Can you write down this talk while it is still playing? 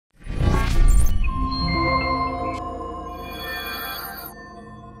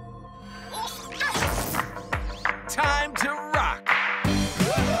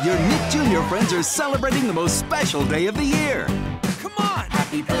your friends are celebrating the most special day of the year. Come on!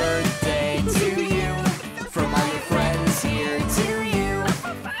 Happy birthday to you, from all your friends here to you.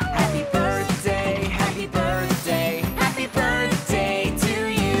 Happy birthday, happy birthday, happy birthday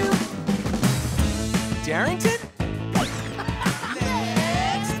to you. Darrington?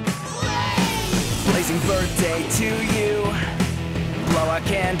 Let's play! Blazing birthday to you. Blow out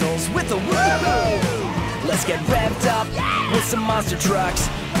candles with a woo! Let's get revved up with some monster trucks.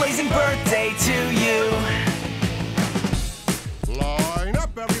 Blazing birthday to you. Line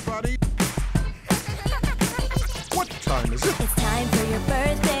up, everybody. What time is it? It's time for your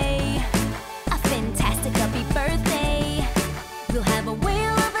birthday. A fantastic happy birthday. We'll have a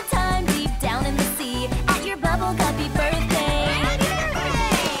whale of a time deep down in the sea at your bubble guppy birthday.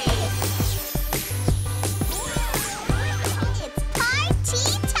 It's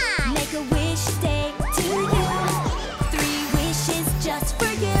party time. Make a wish day to you. 3 wishes just for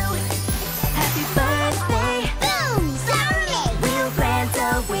you. Happy birthday. Boom! Someday. We'll grant a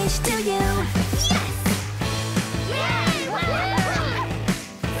wish to you. Yes! Yay!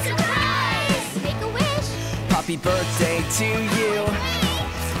 Surprise! Make a wish. Happy birthday to you.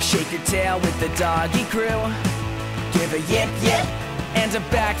 Shake your tail with the doggy crew. Give a yip yip and a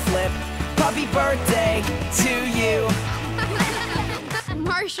backflip. Happy birthday to you.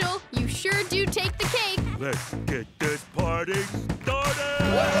 Marshall, you sure do take the cake. Let's get this party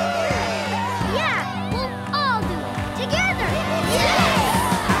started!